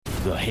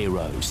The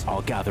heroes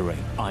are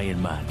gathering.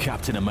 Iron Man,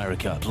 Captain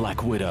America,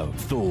 Black Widow,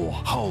 Thor,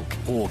 Hulk,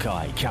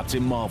 Hawkeye,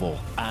 Captain Marvel,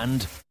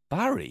 and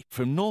Barry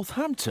from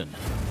Northampton.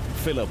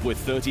 Fill up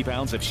with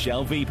 £30 of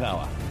Shell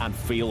V-Power and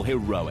feel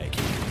heroic.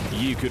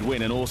 You could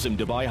win an awesome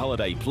Dubai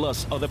holiday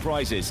plus other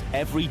prizes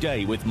every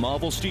day with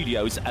Marvel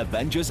Studios'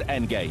 Avengers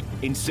Endgame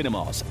in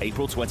cinemas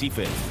April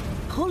 25th.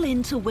 Pull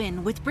in to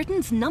win with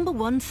Britain's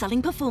 #1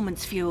 selling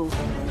performance fuel.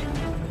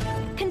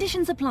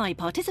 Conditions apply.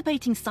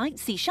 Participating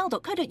sites see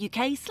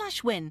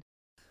shell.co.uk/win.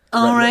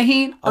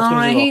 Alright,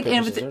 alright.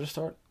 Everything. To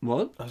start.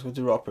 What? I was going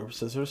to do rock, paper,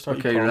 scissors to start.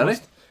 Okay, you ready?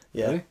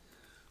 Yeah. Ready?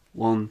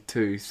 1,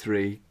 2,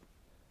 3.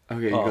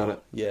 Okay, you got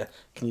it. Yeah.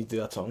 Can you do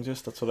that song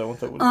just? That's what I want.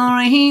 That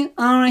Alright,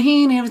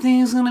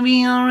 everything's gonna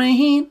be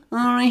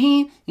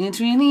alright,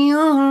 it's really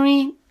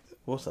alright.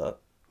 What's that?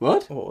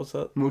 What? What was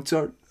that?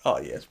 Mozart. Oh,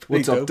 yeah, it's pretty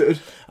What's up, dope. dude?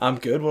 I'm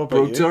good. What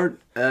about Mozart.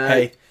 you?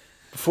 Hey,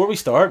 before we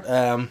start,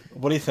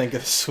 what do you think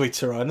of the sweet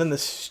surrounding the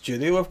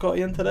studio I've got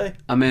you in today?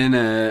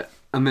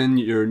 I'm in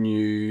your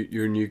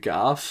new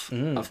gaff.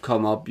 I've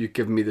come up. You've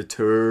given me the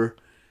tour,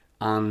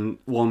 and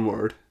one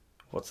word.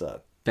 What's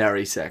that?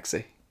 Very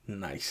sexy.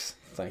 Nice.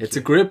 Thank you. It's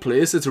a great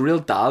place. It's a real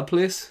dad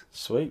place.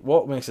 Sweet.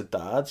 What makes it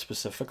dad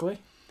specifically?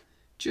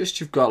 Just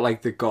you've got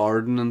like the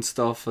garden and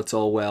stuff. It's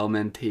all well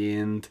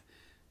maintained.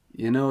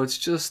 You know, it's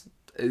just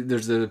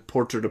there's a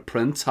portrait of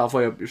Prince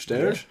halfway up your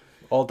stairs. Yeah.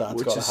 All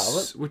dad's got to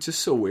have it. Which is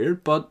so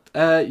weird, but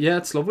yeah,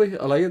 it's lovely.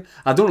 I like it.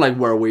 I don't like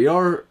where we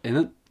are in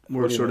it.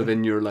 We're sort of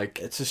in your like.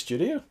 It's a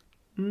studio.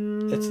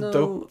 It's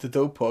no. the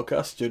dope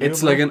podcast studio.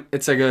 It's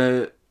like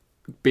a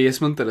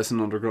basement that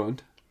isn't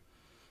underground.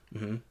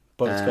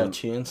 But it's got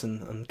chains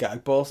and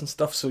gag balls and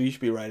stuff, so you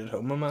should be right at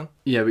home, my man.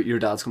 Yeah, but your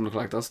dad's coming to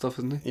collect that stuff,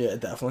 isn't he? Yeah,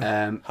 definitely.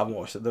 Haven't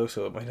watched it though,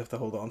 so I might have to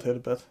hold on to it a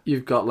bit.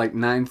 You've got like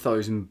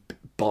 9,000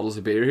 bottles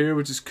of beer here,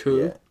 which is cool.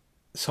 Yeah.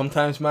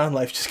 Sometimes, man,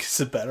 life just gets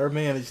the better of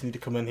me, and I just need to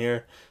come in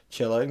here,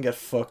 chill out, and get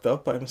fucked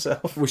up by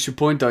myself. We should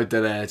point out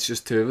that it's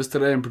just two of us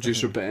today, and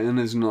producer Ben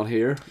is not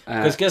here.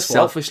 Because guess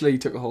selfishly, what? he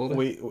took a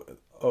holiday.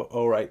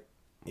 Oh, right.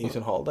 He's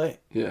on holiday.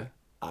 Yeah.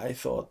 I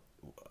thought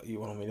you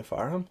wanted me to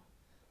fire him.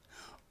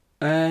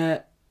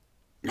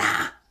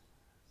 Nah.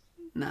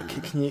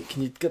 Can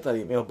you get that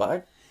email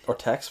back or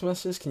text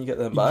messages? Can you get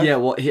them back? Yeah,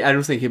 well, I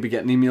don't think he'll be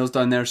getting emails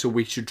down there, so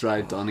we should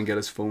drive down and get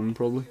his phone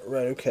probably.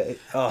 Right. Okay.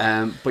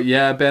 But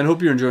yeah, Ben,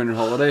 hope you're enjoying your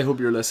holiday.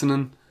 Hope you're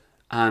listening.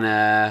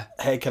 And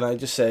hey, can I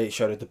just say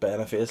shout out to Ben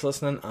if he is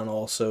listening, and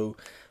also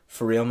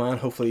for real, man.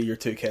 Hopefully your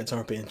two kids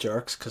aren't being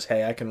jerks, because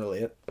hey, I can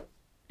relate.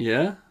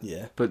 Yeah.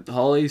 Yeah. But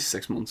Holly's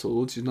 6 months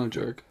old. She's not a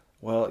jerk.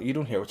 Well, you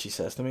don't hear what she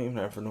says to me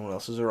whenever no one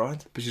else is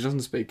around. But she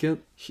doesn't speak yet.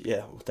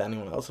 Yeah, with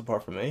anyone else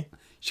apart from me.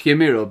 She gave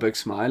me a real big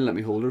smile and let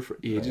me hold her for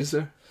ages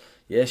there.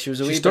 Yeah, she was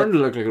a wee She's starting to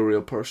look like a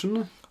real person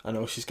now. I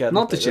know, she's getting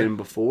not that she bigger. didn't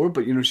before,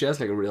 but you know, she has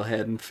like a real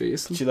head and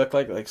face. She looked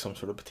like some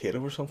sort of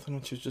potato or something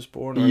when she was just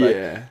born. Or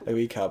yeah. Like a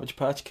wee Cabbage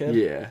Patch Kid.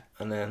 Yeah.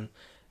 And then,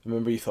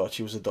 remember you thought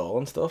she was a doll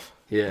and stuff?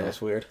 Yeah.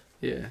 That's weird.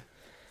 Yeah.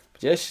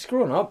 But yeah, she's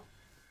growing up.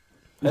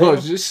 Well,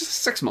 she's just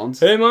 6 months.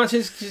 Hey man,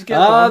 she's getting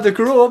on. They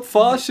grew up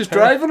fast. She's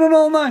driving and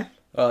all now.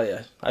 Oh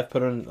yeah, I've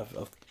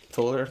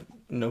told her,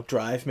 no,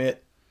 drive, mate,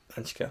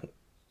 and she can't.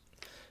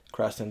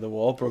 Crashed into the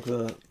wall, broke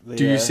the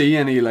Do you see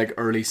any like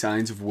early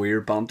signs of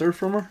weird banter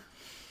from her?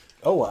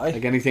 Oh, why?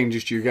 Like anything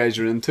just you guys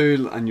are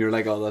into and you're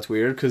like, oh, that's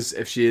weird? Because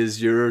if she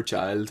is your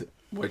child,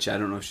 which I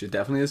don't know if she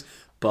definitely is,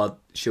 but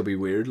she'll be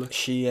weird. Like.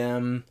 She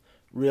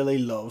really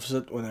loves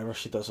it whenever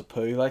she does a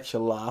poo. Like,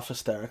 she'll laugh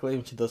hysterically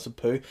when she does a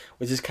poo,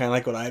 which is kind of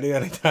like what I do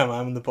anytime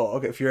I'm in the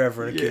bog. If you're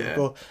ever in a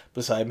cubicle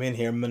beside me and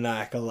hear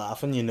maniacal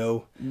laughing, you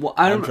know, well,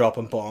 I'm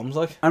dropping bombs.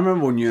 Like, I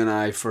remember when you and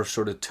I first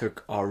sort of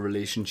took our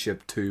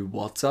relationship to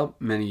WhatsApp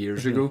many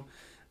years ago,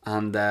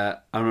 and I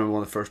remember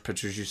one of the first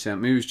pictures you sent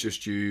me was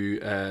just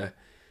you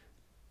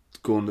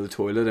going to the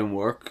toilet and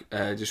work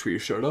just with your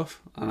shirt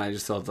off, and I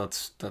just thought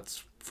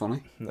that's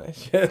funny.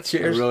 Nice. Yeah,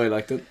 cheers. I really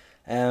liked it.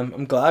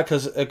 I'm glad,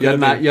 because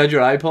you had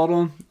your iPod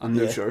on and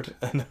no shirt.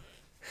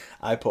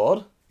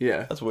 iPod?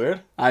 Yeah. That's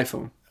weird.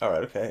 iPhone.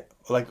 Alright, okay.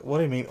 Like, what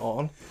do you mean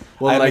on?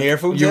 Well, I have like,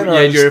 earphones your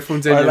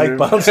earphones in. Or like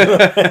bouncing on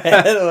my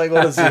head. Like,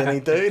 what a zany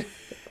dude.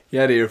 You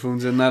had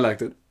earphones in, I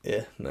liked it.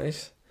 Yeah,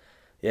 nice.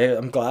 Yeah,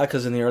 I'm glad,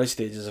 because in the early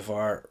stages of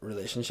our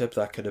relationship,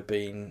 that could have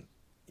been,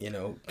 you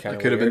know, kind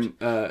of weird.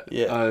 Could have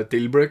been a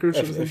deal breaker.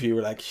 If you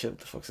were like, shit, what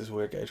the fuck's this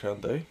weird guy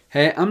trying to do?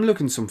 Hey, I'm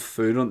looking some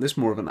food on this.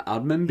 More of an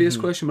admin based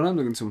question, but I'm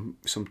looking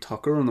some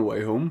tucker on the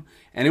way home.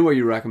 Anywhere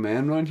you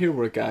recommend around here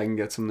where a guy can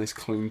get some nice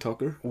clean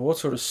tucker? What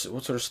sort of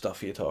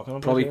stuff are you talking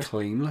about? Probably here?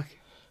 clean, like.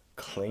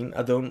 Clean. I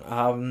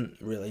haven't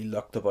really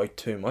looked about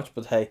too much,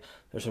 but hey,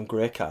 there's some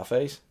great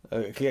cafes.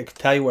 I can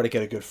tell you where to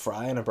get a good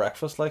fry and a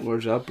breakfast. Like,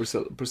 where's that?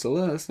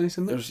 Priscilla, that's nice,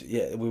 isn't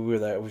it? We were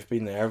there. We've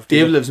been there.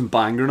 Dave lives in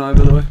Bangor now,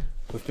 by the way.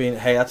 We've been.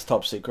 Hey, that's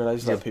top secret. I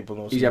just let people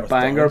know. He's a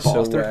Bangor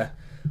bastard.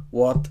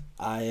 What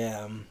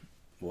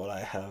I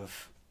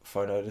have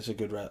found out is a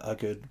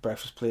good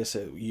breakfast place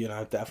that you and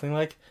I definitely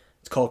like.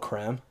 It's called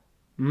Creme.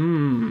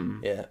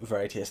 Yeah,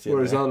 very tasty.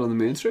 Where is that, on the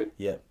main street?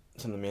 Yeah,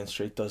 it's on the main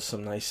street. Does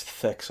some nice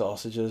thick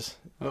sausages.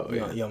 Oh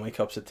yeah. Yummy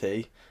cups of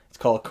tea. It's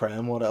called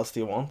Creme. What else do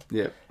you want?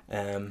 Yeah.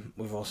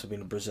 We've also been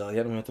to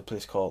Brasilia, and we went to a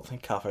place called, I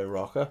think, Cafe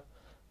Rocca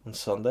on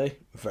Sunday.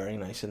 Very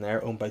nice in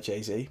there, owned by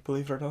Jay-Z,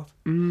 believe it or not.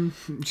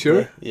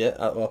 Sure. Yeah,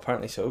 well,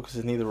 apparently so, because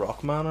isn't he the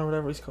Rock Man or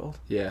whatever he's called?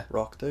 Yeah.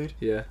 Rock Dude?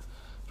 Yeah.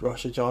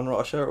 John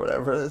Russia or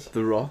whatever it is.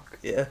 The Rock.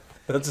 Yeah.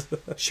 That's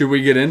Should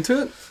we get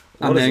into it?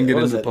 And then get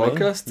into the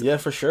podcast? Mean? Yeah,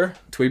 for sure.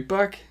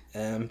 Tweetback?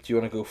 Do you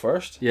want to go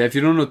first? Yeah, if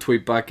you don't know what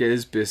tweetback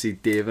is, basically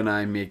Dave and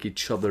I make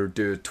each other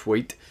do a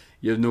tweet.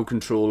 You have no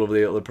control over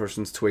the other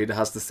person's tweet. It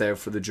has to stay up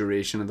for the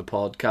duration of the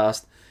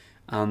podcast.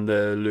 And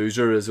the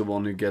loser is the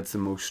one who gets the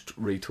most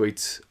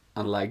retweets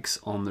and likes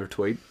on their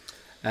tweet.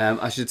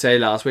 I should say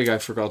last week I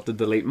forgot to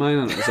delete mine,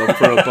 and it was up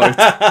for about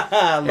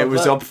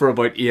up for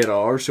about 8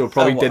 hours. So it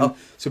probably didn't.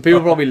 So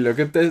people probably look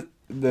at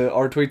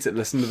our tweets that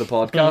listen to the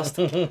podcast,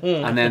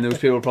 and then those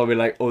people are probably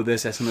like, "Oh,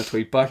 this isn't a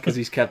tweet back because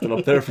he's kept it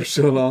up there for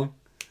so long."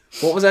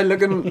 What was I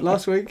looking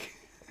last week?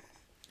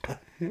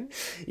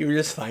 You were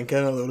just thanking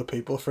a load of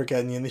people for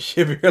getting you in the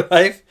shape of your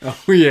life. Oh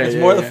yeah, it's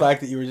more the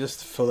fact that you were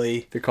just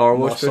fully the car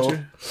wash muscled.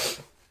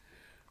 picture.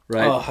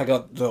 Right. Oh, I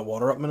got the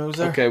water up my nose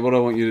there. Okay, what I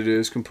want you to do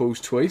is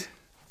compose tweet.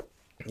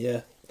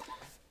 Yeah.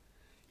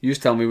 You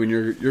just tell me when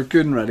you're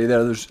good and ready.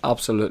 There's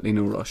absolutely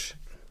no rush.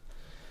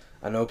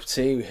 I know, but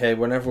see, hey,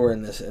 whenever we're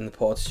in the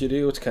pod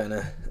studio, it's kind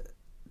of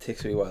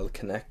takes me a while to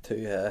connect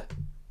to.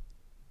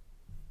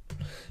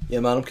 Yeah,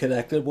 man, I'm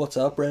connected. What's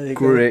up? Ready to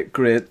go?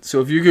 Great.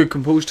 So if you could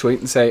compose tweet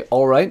and say,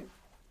 all right.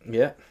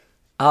 Yeah.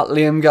 At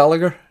Liam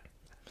Gallagher.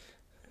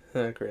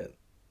 Great.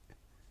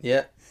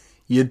 Yeah.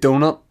 You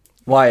donut.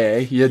 YA.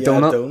 You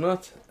donut.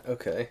 Donut.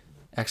 Okay.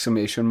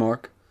 Exclamation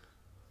mark.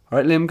 All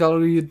right, Liam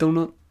Gallagher, you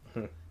donut.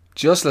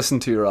 Just listen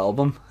to your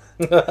album.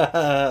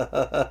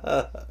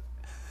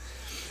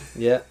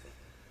 Yeah.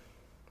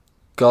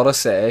 Gotta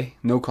say,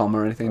 no comma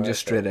or anything, Right, just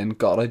straight in.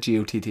 Gotta,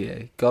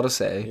 G-O-T-T-A. Gotta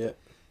say, yeah.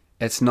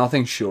 It's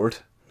nothing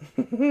short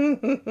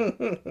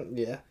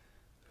yeah.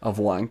 of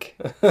wank.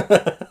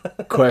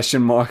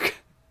 Question mark.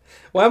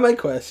 Why am I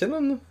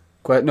questioning?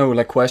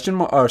 Question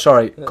mark. Or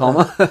sorry,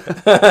 comma.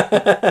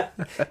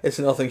 It's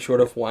nothing short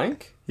of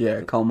wank.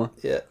 Yeah, comma.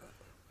 Yeah.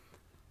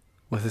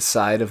 With a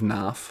side of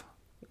naff.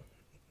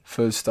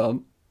 Full stop.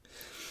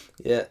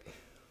 Yeah.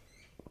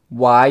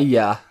 Why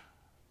ya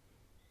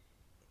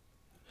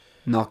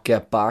not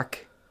get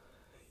back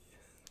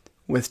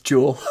with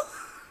Joel?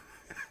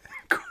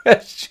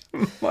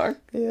 Question mark.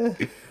 Yeah.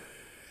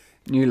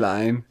 New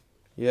line.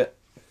 Yeah.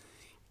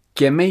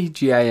 Gimme,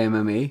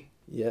 Gimme.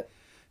 Yeah.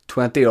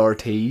 20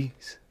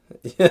 RTs.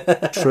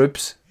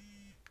 Troops.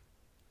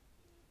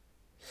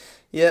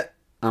 Yeah.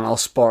 And I'll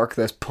spark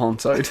this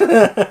ponce out.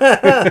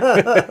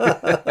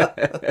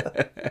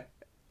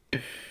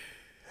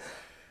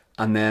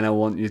 And then I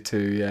want you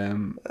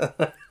to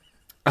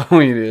I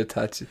want you to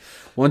attach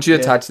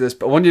attach this,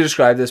 but I want you to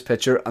describe this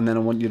picture, and then I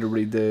want you to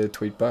read the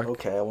tweet back.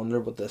 Okay, I wonder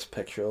what this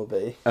picture will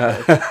be.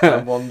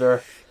 I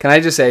wonder. Can I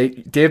just say,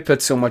 Dave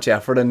puts so much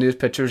effort into his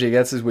pictures. He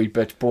gets his wee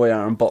bitch boy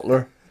Aaron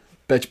Butler,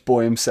 bitch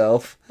boy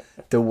himself,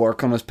 to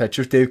work on his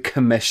pictures. Dave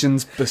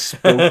commissions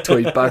bespoke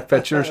tweet back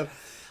pictures.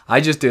 I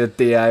just do it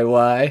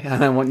DIY,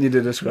 and I want you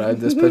to describe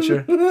this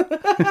picture.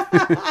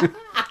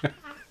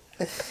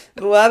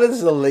 Well, that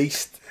is the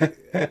least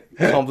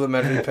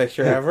complimentary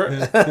picture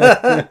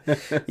ever.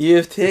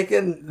 You've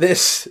taken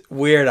this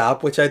weird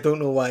app, which I don't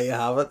know why you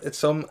have it. It's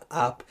some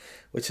app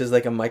which is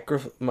like a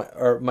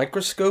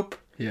microscope,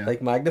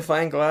 like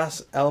magnifying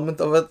glass element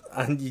of it,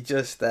 and you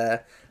just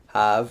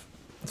have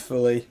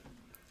fully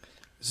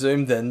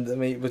zoomed in to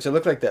me, which I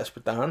look like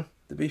Desperate Dan,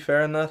 to be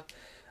fair in that.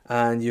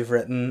 And you've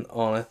written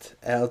on it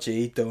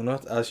LG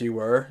Donut as you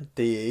were,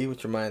 DE,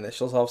 which are my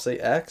initials,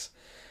 obviously X.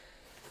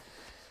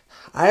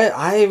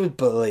 I would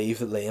believe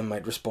that Liam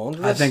might respond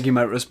to this. I think he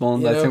might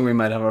respond. I think we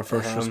might have our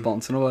first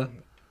response in a while.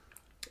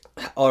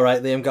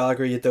 Alright, Liam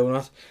Gallagher, you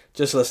donut.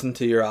 Just listen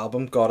to your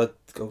album. Gotta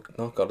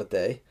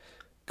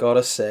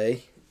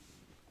say.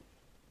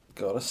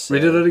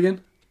 Read it out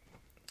again.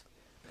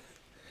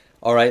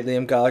 Alright,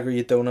 Liam Gallagher,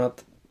 you donut.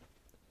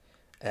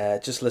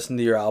 Just listen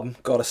to your album.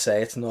 Gotta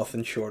say, it's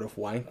nothing short of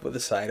wank with a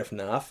side of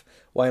naff.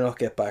 Why not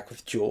get back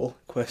with Joel?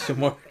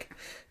 Question mark.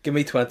 Give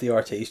me 20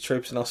 RT's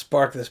troops and I'll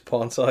spark this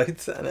ponce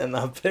out. And in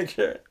that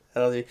picture,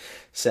 LG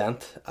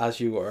sent as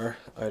you were,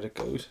 out it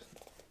goes.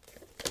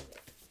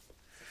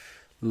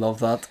 Love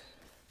that.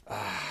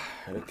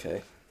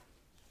 Okay.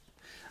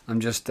 I'm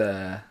just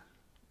trying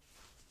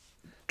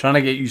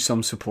to get you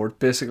some support,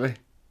 basically.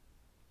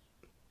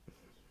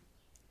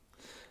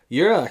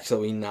 You're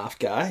actually a naff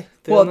guy.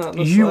 Well,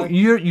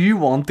 you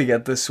want to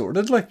get this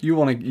sorted, like you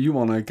want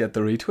to get the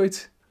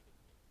retweets,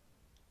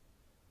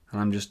 and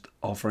I'm just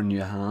offering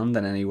you a hand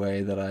in any way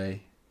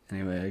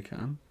I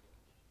can.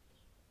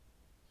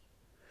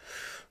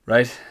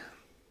 Right.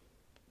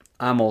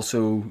 I'm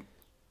also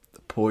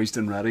poised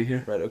and ready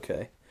here. Right.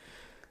 Okay.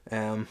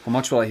 How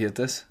much will I hate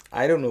this?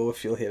 I don't know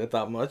if you'll hate it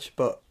that much,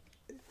 but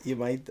you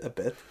might a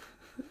bit.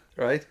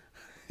 Right.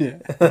 Yeah.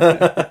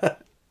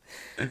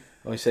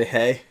 When you say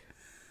hey.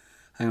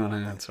 Hang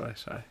on, sorry.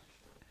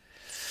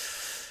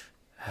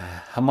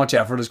 How much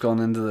effort has gone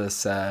into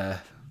this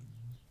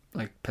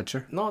Like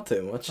picture? Not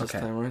too much this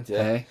time around.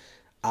 Yeah. Hey.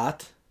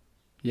 At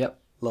Yep.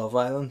 Love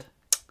Island.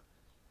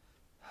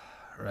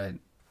 Right. In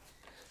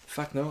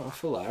fact, no, I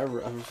feel like I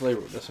really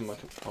wrote this on my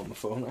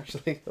phone,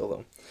 actually. Hold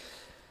on.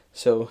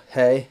 So,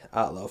 hey,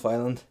 at Love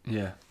Island.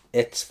 Yeah.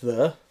 It's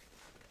the...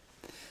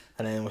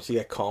 And then once you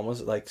get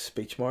commas, like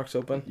speech marks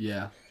open.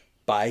 Yeah.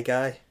 Bye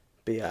guy.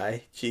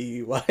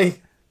 B-I-G-U-Y. And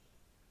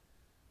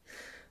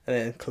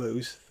then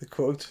close the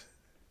quote.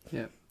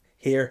 Yeah.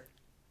 Here. ...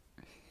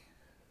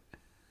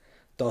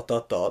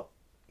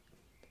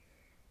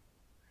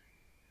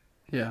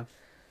 Yeah.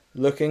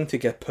 Looking to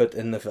get put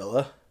in the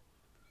villa.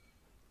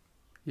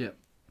 Yep.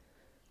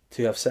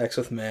 To have sex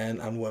with men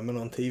and women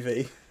on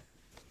TV.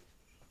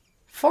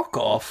 Fuck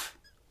off.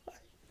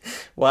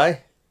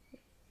 Why?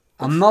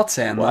 I'm not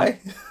saying Why?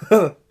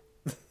 that.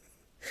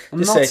 I'm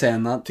Just not say,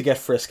 saying that. to get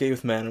frisky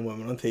with men and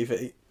women on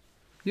TV.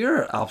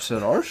 You're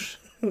absolute arse.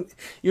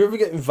 You ever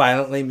get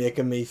violently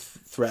making me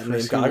threaten him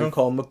Frisky gag with- and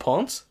call him a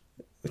ponce?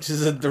 Which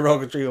is a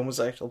derogatory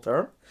homosexual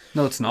term.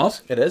 No, it's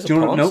not. It is a Do you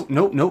know? ponce.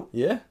 No.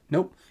 Yeah.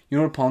 Nope. You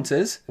know what a ponce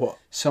is? What?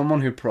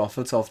 Someone who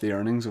profits off the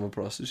earnings of a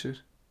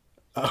prostitute.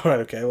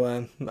 Alright, okay,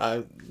 well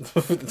then,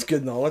 it's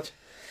good knowledge.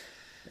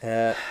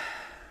 So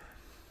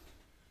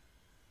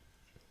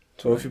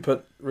if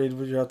you read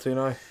what you're up to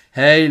now.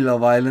 Hey,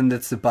 Love Island,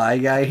 it's the bi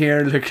guy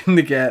here looking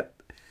to get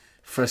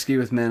frisky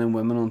with men and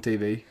women on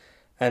TV.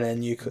 And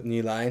then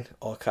new line,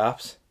 all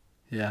caps.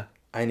 Yeah.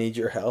 I need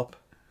your help.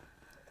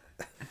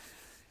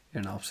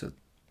 You're an absolute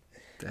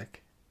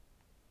dick.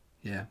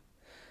 Yeah.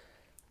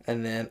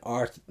 And then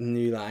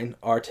new line,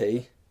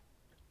 RT.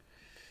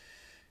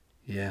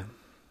 Yeah.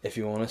 If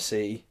you want to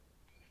see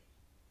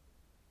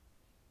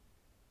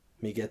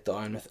me get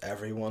down with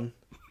everyone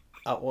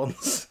at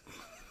once.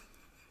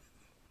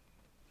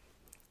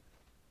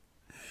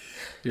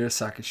 You're a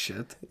sack of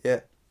shit.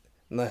 Yeah.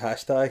 And the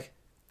hashtag,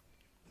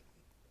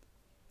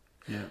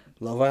 Yeah.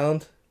 Love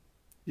Island.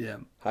 Yeah.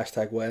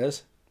 Hashtag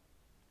Wes.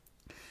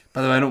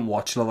 By the way, I don't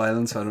watch Love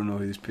Island, so I don't know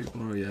who these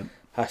people are yet.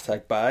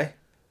 Hashtag Bye.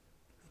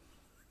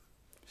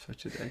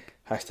 Such a dick.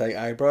 Hashtag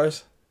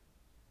Eyebrows.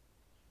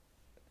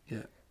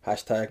 Yeah.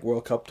 Hashtag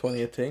World Cup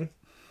 2018.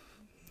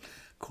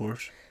 Of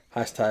course.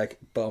 Hashtag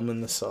Bum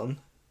in the Sun.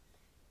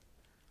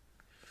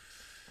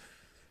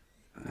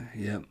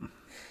 Yep.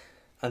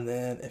 And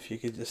then if you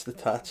could just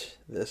attach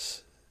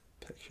this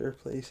picture,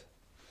 please.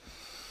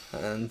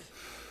 And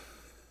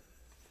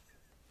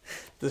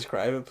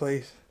describe it,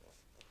 please.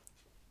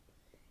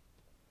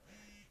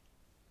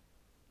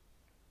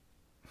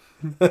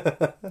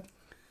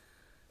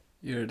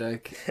 You're a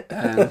dick.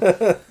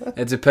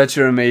 It's a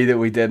picture of me that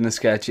we did in a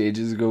sketch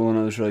ages ago when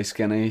I was really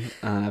skinny,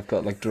 and I've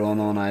got like drawn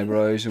on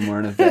eyebrows and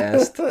wearing a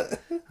vest, and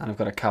I've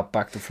got a cap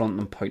back to front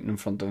and I'm pouting in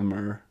front of a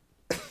mirror.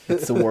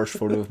 It's the worst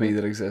photo of me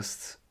that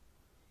exists.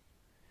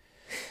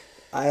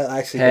 I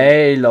actually...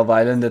 Hey, Love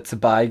Island, it's a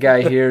bi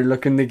guy here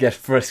looking to get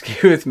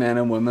frisky with men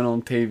and women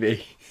on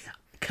TV.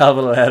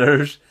 Capital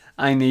letters,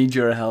 I need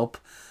your help.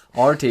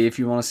 RT if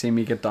you want to see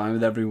me get down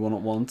with everyone at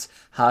once.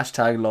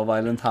 Hashtag Love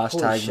Island,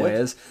 hashtag shit.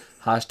 Ways,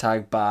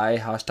 hashtag bi,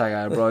 hashtag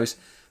eyebrows,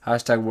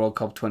 hashtag World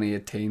Cup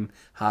 2018,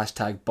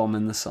 hashtag Bum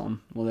in the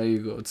Sun. Well, there you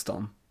go, it's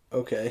done.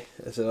 Okay,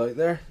 is it out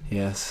there?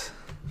 Yes.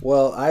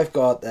 Well, I've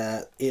got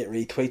 8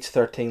 retweets,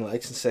 13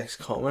 likes and 6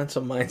 comments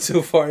on mine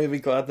so far. You'll be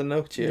glad to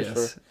know. Cheers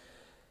Yes. for...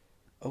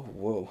 Oh,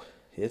 whoa.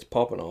 Yeah, it's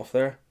popping off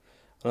there.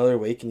 Another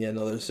week and yet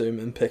another zoom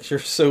in picture.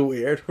 So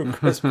weird from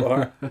Chris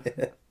Barr.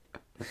 Yeah.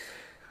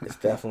 It's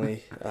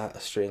definitely a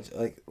strange...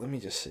 Like, let me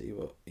just see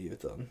what you've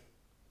done.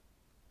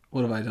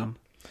 What have I done?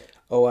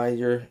 Oh,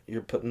 you're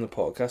putting the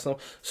podcast on.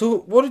 So,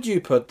 what did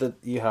you put that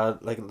you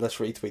had, like, let's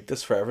retweet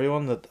this for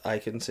everyone that I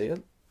can see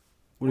it?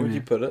 What do Where'd you you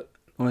mean? put it?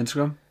 On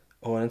Instagram?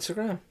 Oh, on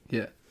Instagram?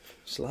 Yeah.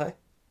 Sly.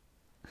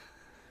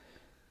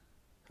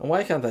 And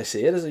why can't I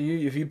see it? Is it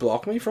you? Have you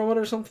blocked me from it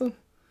or something?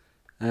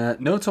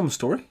 No, it's on the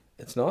story.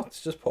 It's not.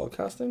 It's just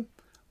podcasting.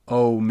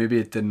 Oh, maybe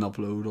it didn't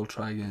upload. I'll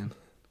try again.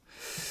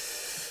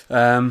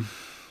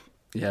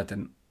 Yeah, it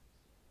didn't.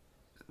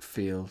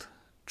 Failed.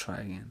 Try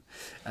again.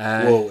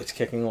 Whoa, it's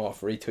kicking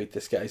off. Retweet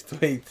this guy's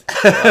tweet.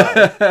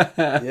 Wow.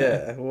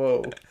 Yeah,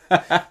 whoa.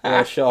 What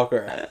a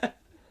shocker.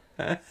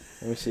 Let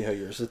me see how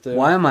yours is doing.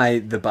 Why am I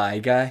the bi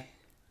guy?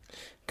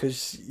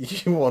 Because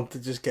you want to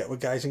just get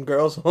with guys and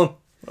girls on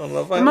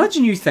Love Island.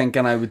 Imagine you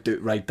thinking I would do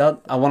right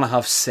that. I want to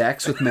have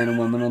sex with men and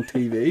women on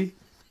TV.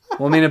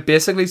 Well, I mean, I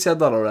basically said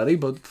that already,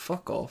 but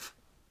fuck off.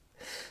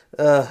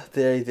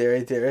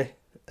 Deary.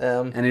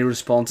 Any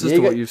responses you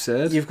to what got- you've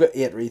said? You've got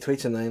 8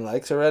 retweets and 9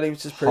 likes already,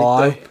 which is pretty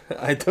How? dope.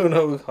 I don't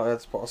know how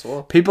that's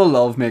possible. People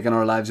love making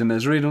our lives a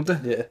misery, don't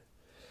they?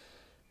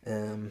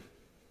 Yeah.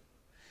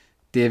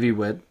 Davey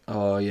Witt.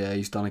 Oh, yeah,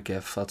 he's done a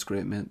gif. That's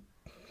great, mate.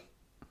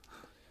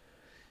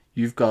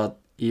 You've got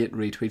 8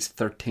 retweets,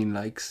 13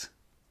 likes.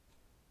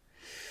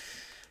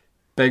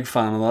 Big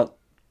fan of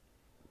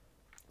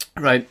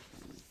that. Right.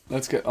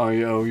 Let's get... Oh,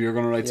 you're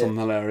going to write Yeah. something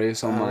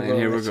hilarious on I'm mine. gonna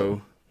Here we write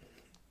go.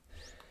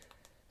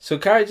 So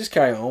carry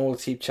on. We'll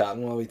keep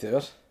chatting while we do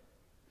it.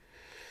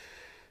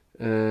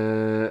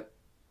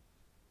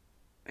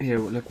 Here,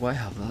 look, why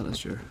have that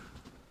as your...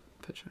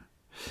 picture.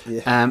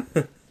 Yeah.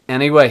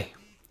 Anyway,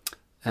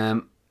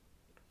 right.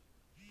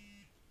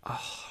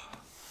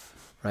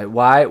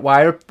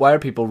 Why are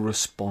people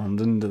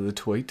responding to the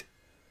tweet?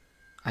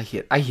 I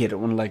hate it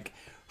when like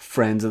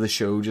friends of the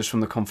show just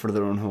from the comfort of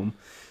their own home.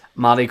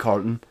 Maddie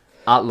Carton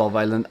at Love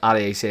Island at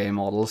ACA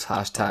Models #.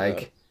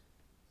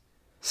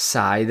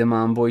 Sigh the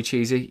man boy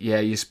cheesy. Yeah,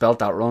 you spelt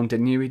that wrong,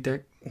 didn't you, wee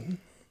dick? Mm-hmm.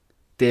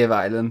 Dave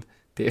Island.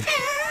 Dave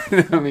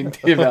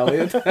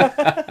Elliott.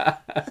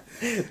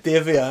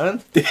 Davey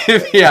Island.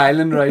 Davey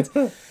Island, right.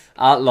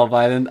 At Love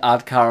Island,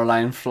 at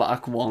Caroline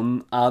Flack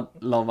 1, at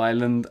Love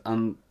Island,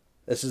 and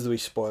this is the wee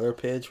spoiler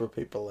page where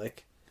people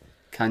like,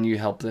 can you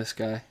help this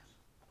guy?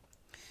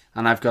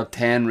 And I've got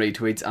 10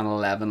 retweets and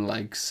 11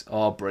 likes.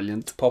 Oh,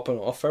 brilliant. Popping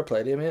off. Fair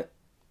play to you, mate.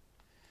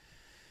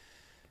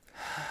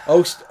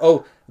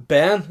 Oh,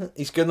 Ben,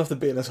 he's good enough to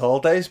be in his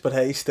holidays, but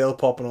hey, he's still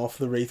popping off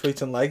the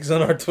retweets and likes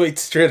on our tweets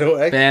straight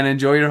away. Ben,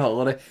 enjoy your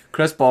holiday.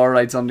 Chris Barr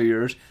writes under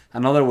yours,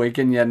 another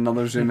weekend, yet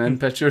another zoom in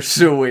picture.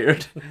 So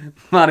weird.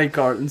 Matty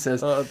Carton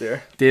says, oh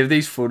dear. Dave,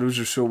 these photos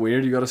are so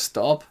weird, you gotta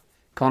stop.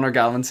 Connor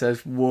Gavin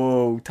says,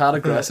 whoa, tad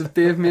aggressive,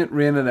 Dave, mate,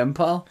 rein it in,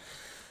 pal.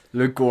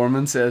 Luke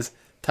Gorman says,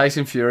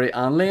 Tyson Fury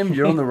and Liam,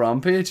 you're on the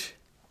rampage.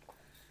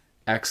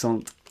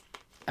 Excellent.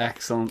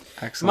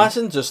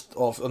 Imagine just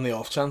on the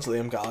off chance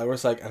Liam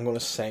Gallagher's like, I'm going to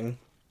sing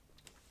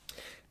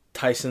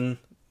Tyson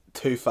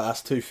Too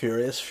Fast, Too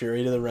Furious,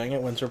 Fury to the ring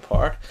at Windsor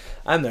Park.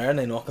 I'm there and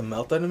they knock a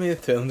melt out of me, the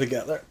two of them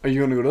together. Are you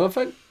going to go to that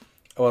fight?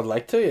 I would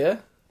like to, yeah,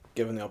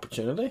 given the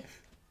opportunity.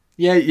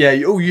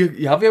 Yeah. Oh,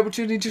 you have the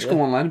opportunity, just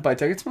go online and buy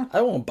tickets, man.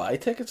 I won't buy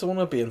tickets, I want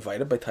to be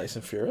invited by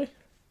Tyson Fury.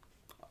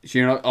 So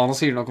you're not going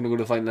to go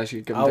to the fight unless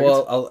you give them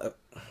tickets? Well,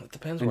 it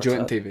depends. Enjoy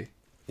it on TV.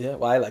 Yeah,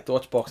 well, I like to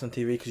watch boxing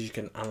TV because you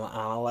can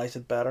analyse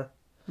it better.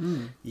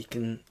 You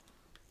can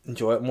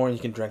enjoy it more and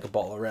you can drink a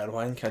bottle of red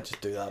wine. You can't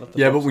just do that at the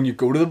boxing. But when you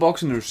go to the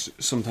boxing, there's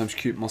sometimes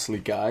cute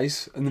muscly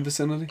guys in the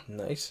vicinity.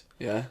 Nice.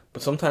 Yeah.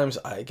 But sometimes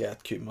I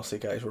get cute muscly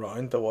guys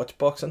around to watch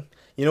boxing.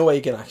 You know where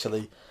you can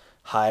actually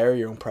hire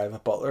your own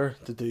private butler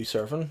to do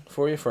surfing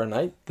for you for a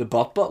night? The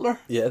butt butler?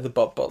 Yeah, the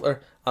butt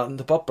butler. And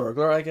the butt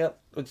burglar I get,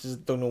 which is,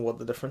 don't know what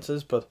the difference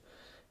is, but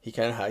he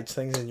kind of hides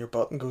things in your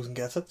butt and goes and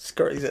gets it,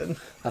 scurries in.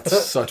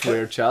 That's such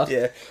weird chat.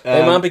 Yeah.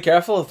 Hey man, be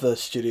careful of the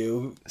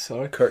studio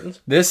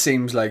curtains. This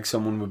seems like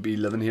someone would be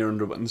living here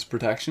under witness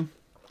protection.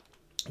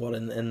 What,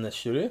 in the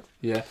studio?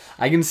 Yeah.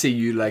 I can see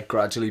you like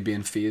gradually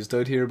being phased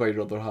out here by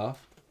your other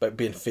half. By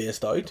being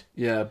phased out?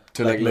 Yeah.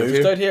 To like moved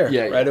live out here?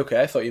 Yeah. Right,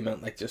 okay. I thought you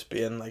meant like just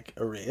being like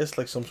erased,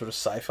 like some sort of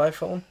sci-fi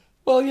film.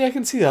 Well, yeah, I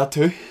can see that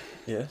too.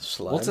 Yeah,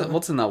 slime.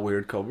 What's in that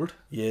weird cupboard?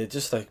 Yeah,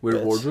 just like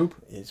weird wardrobe.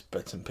 Yeah, it's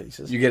bits and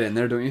pieces. You get in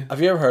there, don't you?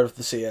 Have you ever heard of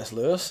the C.S.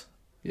 Lewis?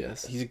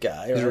 Yes. He's a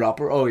guy. He's a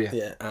rapper. Oh yeah.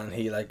 Yeah, and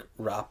he like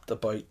rapped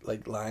about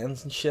like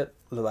lions and shit,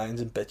 the lions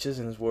and bitches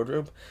in his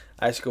wardrobe.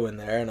 I just go in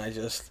there and I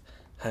just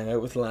hang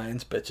out with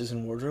lions, bitches,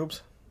 and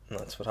wardrobes, and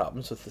that's what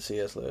happens with the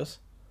C.S. Lewis.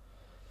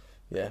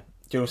 Yeah,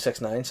 do you know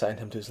 6ix9ine signed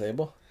him to his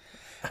label?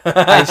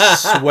 I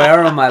swear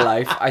on my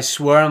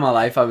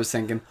life, I was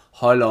thinking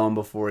how long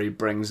before he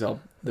brings up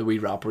the wee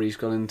rapper he's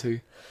got into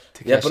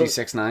Tekashi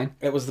 6ix9ine.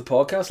 It was the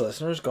podcast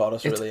listeners got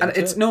us really into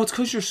it. No, it's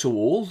because you're so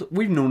old.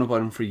 We've known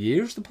about him for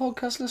years, the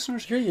podcast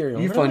listeners. You're a year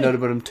younger. You found out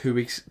about him 2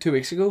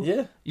 weeks ago.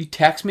 Yeah. You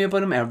text me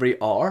about him every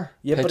hour.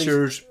 Yeah,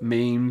 pictures,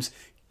 memes,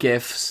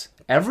 GIFs,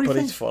 everything.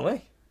 But he's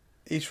funny.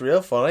 He's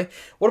real funny.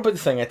 What about the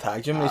thing I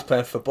tagged him when he's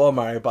playing football,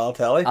 Mario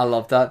Balotelli? I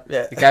love that.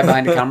 Yeah. The guy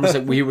behind the camera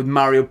said we with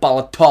Mario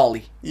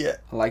Balotelli. Yeah.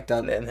 I like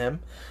that. And him.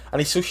 And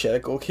he's so shit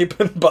at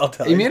goalkeeping.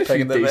 Balotelli. He made a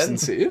few decent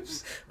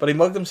saves. But he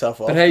mugged himself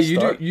off. But hey,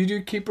 you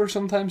do keeper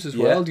sometimes as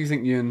well. Yeah. Do you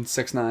think you and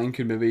 6ix9ine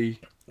could maybe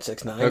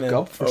 6ix9ine hook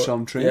up for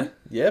some training?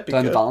 Yeah,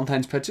 down the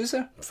Valentine's pitches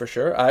there? For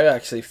sure. I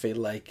actually feel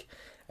like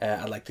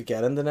I'd like to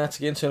get into nets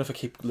again soon. If I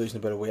keep losing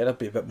a bit of weight, I'd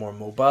be a bit more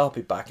mobile. I'll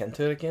be back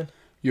into it again.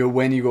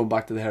 When are you going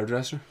back to the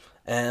hairdresser?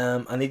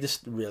 I need to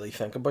really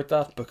think about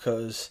that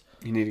because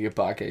you need to get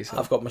back ASAP.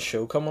 I've got my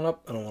show coming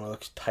up and I want to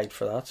look tight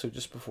for that. So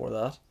just before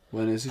that.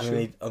 When is the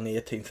show? On the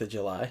 18th of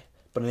July.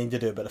 But I need to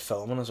do a bit of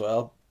filming as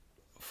well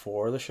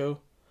for the show.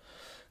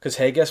 Because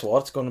hey, guess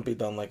what? It's going to be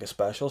done like a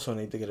special, so I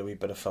need to get a wee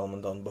bit of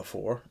filming done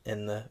before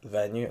in the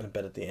venue and a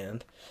bit at the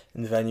end.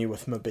 In the venue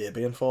with my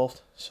baby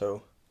involved.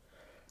 So,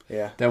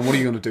 yeah. Then what are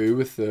you going to do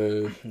with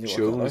the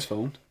show on his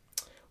phone?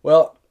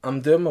 Well,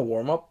 I'm doing my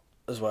warm-up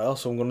as well,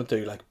 so I'm going to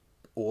do like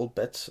old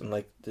bits and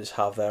like just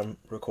have them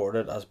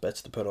recorded as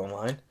bits to put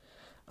online.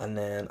 And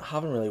then I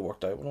haven't really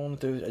worked out what I want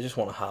to do. I just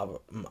want to have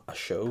a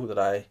show that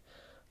I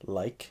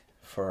like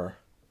for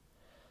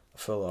a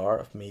full hour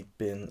of me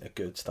being a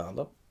good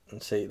stand-up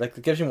and see, like,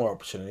 it gives you more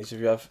opportunities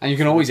if you have. And you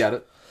can always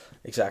edit.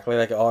 Exactly,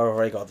 like, I've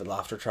already got the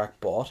laughter track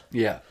bought.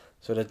 Yeah.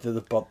 So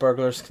the butt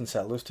burglars can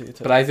sell those to you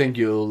too. But I think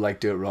you'll like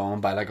do it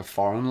wrong by like a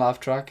foreign laugh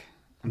track.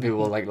 And people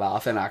will like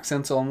laugh in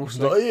accents almost.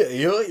 Like. Yeah.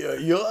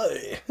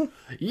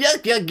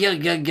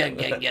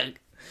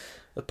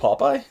 The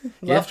Popeye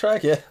laugh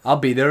track, yeah. I'll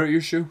be there at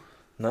your show.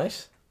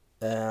 Nice.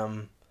 Do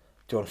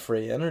you want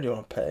free in or do you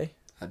want to pay?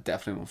 I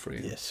definitely want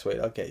free. Yeah, sweet.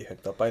 I'll get you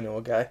hooked up. I know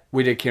a guy.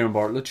 We did Kieran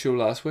Bartlett's show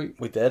last week.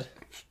 We did.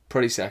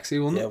 Pretty sexy,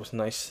 wasn't Yeah, it? it was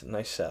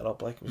nice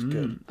setup. Like, it was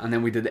good. And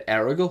then we did the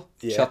Errigal.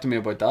 Yeah. Chat to me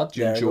about that. Did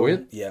you enjoy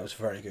it? Yeah, it was a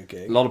very good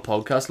gig. A lot of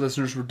podcast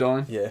listeners were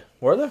down. Yeah.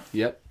 Were there?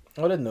 Yep.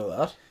 I didn't know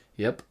that.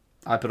 Yep.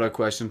 I put out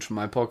questions from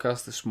my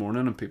podcast this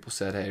morning and people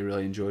said, hey,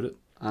 really enjoyed it.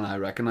 And I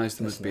recognised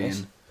them That's as being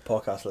nice.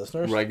 Podcast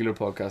listeners. regular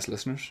podcast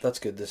listeners. That's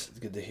good. This is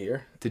good to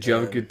hear. Did you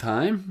have a good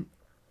time?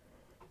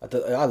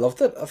 I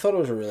loved it. I thought it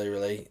was really,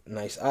 really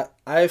nice.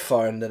 I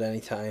found that any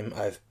time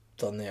I've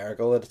done the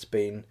Errigal, that it's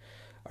been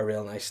a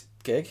real nice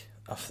gig.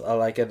 I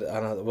like it,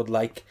 and I would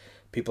like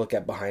people to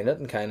get behind it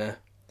and kind of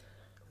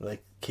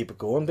like keep it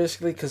going,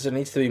 basically, because there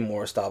needs to be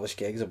more established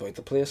gigs about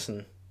the place.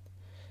 And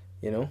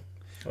you know,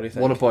 what do you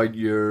think? What about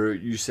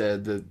you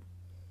said that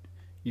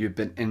you've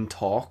been in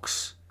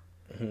talks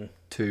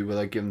to,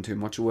 without giving too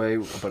much away,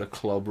 about a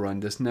club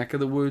around this neck of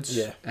the woods.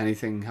 Yeah.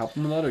 Anything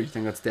happen with that, or you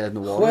think that's dead in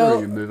the water, Well, or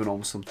are you moving on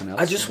with something else?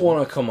 I just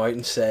want to come out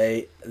and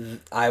say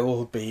I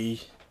will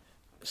be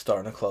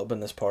starting a club in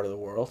this part of the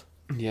world.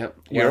 Yep.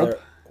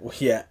 Europe?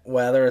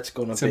 Whether it's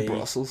going It's to in be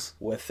Brussels.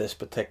 with this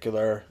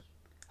particular.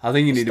 I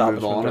think you need to move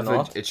establishment on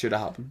or if not. it should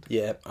have happened.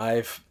 Yeah,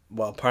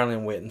 apparently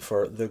I'm waiting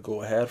for the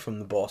go-ahead from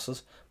the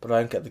bosses, but I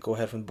don't get the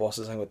go-ahead from the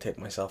bosses. I'm going to take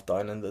myself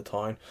down into the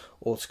town,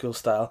 old school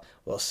style,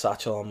 with a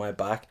satchel on my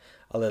back,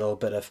 a little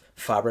bit of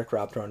fabric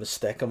wrapped around a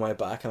stick on my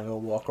back, and I'm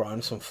going to walk around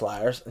with some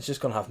flyers. It's just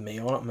going to have me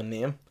on it, my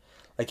name.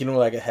 Like, you know,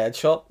 like a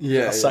headshot?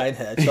 Yeah, a signed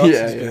headshot.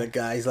 Yeah, Just be yeah. like,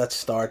 guys, let's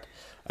start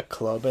a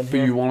club in But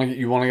here. you want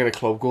to get a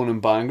club going in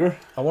Bangor?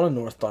 I want a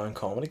North Down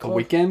comedy A club.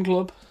 weekend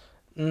club?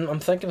 I'm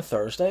thinking a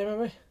Thursday,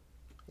 maybe.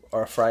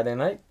 Or a Friday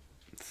night.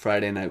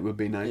 Friday night would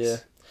be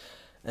nice.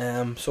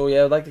 Yeah. So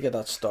yeah, I'd like to get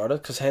that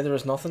started because hey, there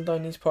is nothing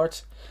down these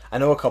parts. I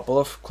know a couple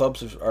of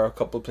clubs or a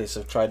couple of places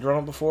have tried to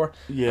run it before.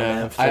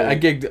 Yeah. And I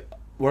gigged.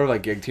 Where have I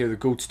gigged here? The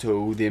Goat's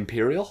Toe, the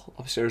Imperial,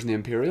 upstairs in the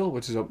Imperial,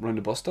 which is up around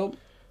the bus stop.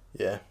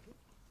 Yeah.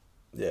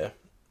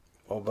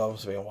 Well, that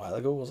was a while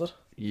ago, was it?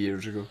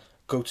 Years ago.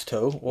 Goat's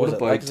Toe. What What was it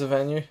about- like as a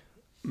venue?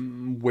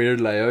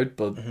 Weird layout,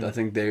 but I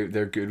think they're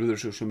good with their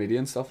social media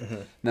and stuff.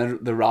 Now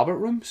the Rabbit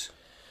Rooms.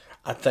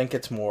 I think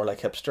it's more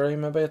like hipstery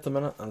maybe at the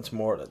minute, and it's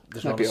more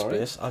there's Might not be a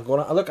alright. space. I'm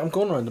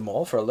going around the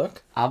mall for a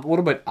look. What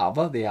about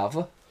Ava? The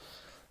Ava.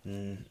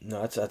 No,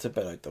 that's a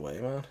bit out the way,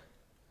 man.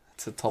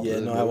 It's the top Yeah, of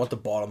the no, I road. want the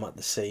bottom at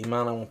the sea,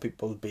 man. I want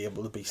people to be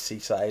able to be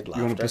seaside You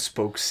want a laughter.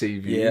 bespoke sea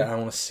view. Yeah, I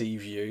want a sea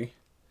view,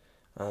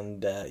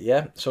 and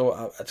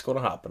so it's going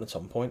to happen at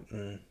some point,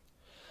 and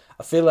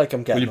I feel like I'm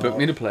Will getting. you book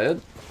me to play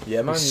it?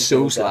 Yeah, man. It's you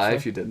so do, sly definitely.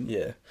 if you didn't.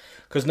 Yeah,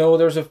 because no,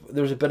 there's a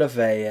bit of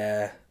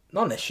a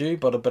not an issue,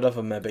 but a bit of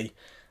a maybe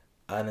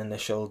an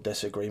initial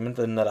disagreement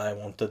in that I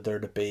wanted there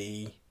to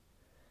be,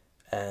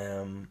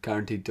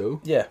 Guaranteed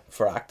dough. yeah,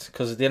 for act.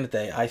 Because at the end of the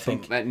day, I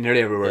think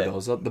Nearly everywhere Yeah.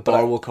 does that. The But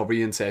bar I- will cover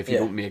you and say if you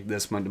Yeah. don't make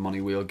this amount of money,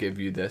 we'll give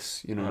you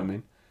this. You know what I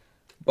mean?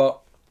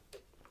 But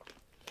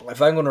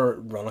if I'm going to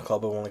run a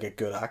club, I want to get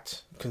good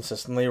acts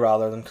consistently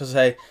rather than because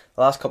hey,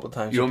 the last couple of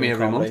times You want me been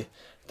every comedy month?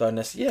 down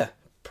this, yeah,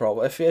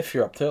 probably if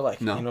you're up to it, like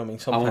No, you know what I mean. I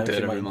won't Sometimes do it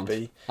you every might month.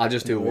 be. I'll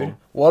just do in the mood. one.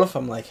 What if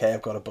I'm like, hey,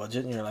 I've got a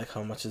budget, and you're like,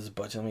 how much is the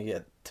budget? Let me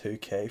get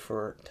 2K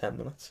for 10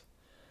 minutes.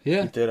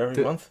 Yeah. You do it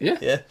every month. Yeah.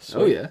 Yeah.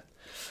 Oh sweet. yeah.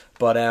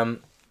 But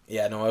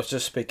yeah, no, I was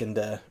just speaking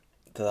to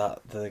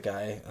the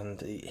guy,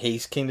 and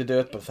he's keen to do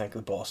it, but I think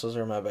the bosses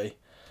are maybe.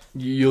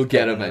 You'll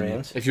get a Getting the venue.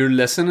 reins. If you're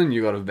listening,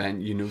 you got a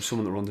venue. You know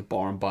someone that runs a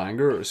bar in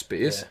Bangor or a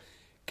space. Yeah.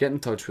 Get in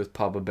touch with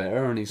Papa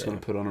Bear, and he's going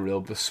to put on a real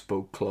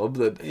bespoke club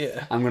that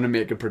Yeah. I'm going to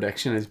make a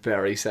prediction is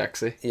very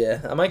sexy.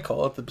 Yeah, I might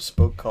call it the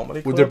Bespoke Comedy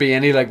Would Club. there be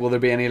any will there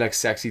be any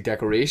sexy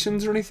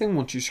decorations or anything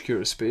once you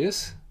secure a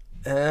space?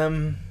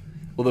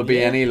 Will there be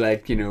Yeah. any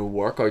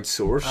work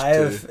outsourced?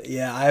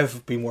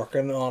 I've been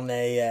working on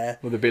a.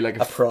 Will there be like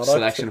a product.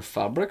 selection of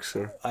fabrics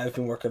or? I've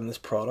been working on this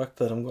product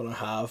that I'm gonna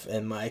have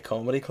in my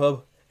comedy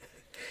club.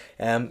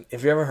 Have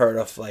you ever heard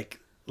of like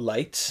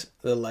lights,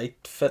 the light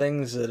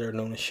fittings that are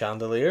known as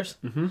chandeliers?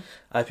 Mm-hmm.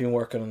 I've been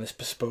working on this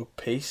bespoke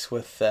piece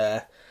with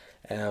the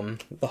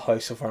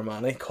House of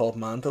Armani called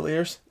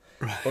Mandeliers.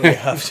 Where we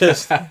have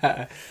just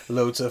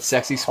loads of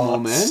Sexy small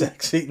hot, men?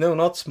 sexy, no,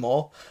 not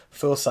small,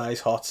 full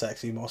size, hot,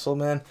 sexy muscle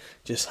men,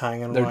 just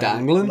hanging They're around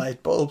dangling?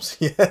 light bulbs.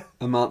 Yeah,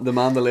 The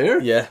mandelier?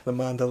 yeah, the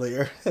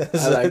mandelier.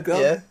 I like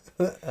that.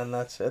 Yeah, and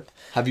that's it.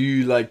 Have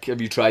you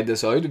tried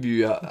this out? Have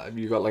you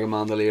got like a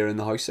mandelier in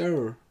the house there?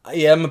 Or?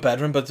 Yeah, in my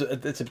bedroom, but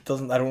it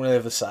doesn't. I don't really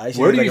have the size.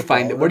 Where need, do you like, a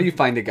find it? Where do you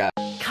ballroom. find a guy?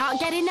 Can't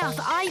get enough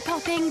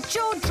eye-popping,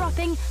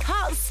 jaw-dropping,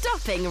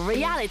 heart-stopping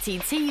reality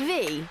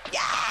TV?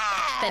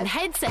 Then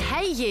head to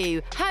Hey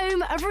You,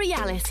 home of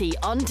reality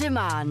on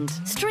demand.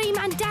 Stream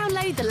and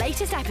download the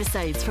latest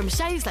episodes from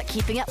shows like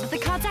Keeping Up with the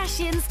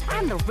Kardashians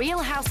and The Real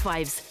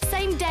Housewives,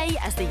 same day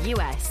as the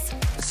US.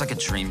 It's like a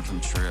dream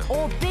come true.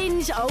 Or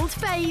binge old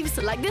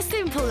faves like The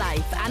Simple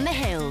Life and The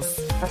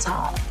Hills. That's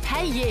hot.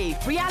 Hey You,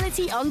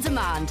 reality on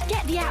demand.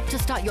 Get the app to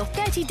start your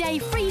 30-day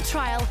free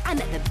trial and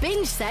let the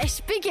binge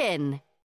sesh begin.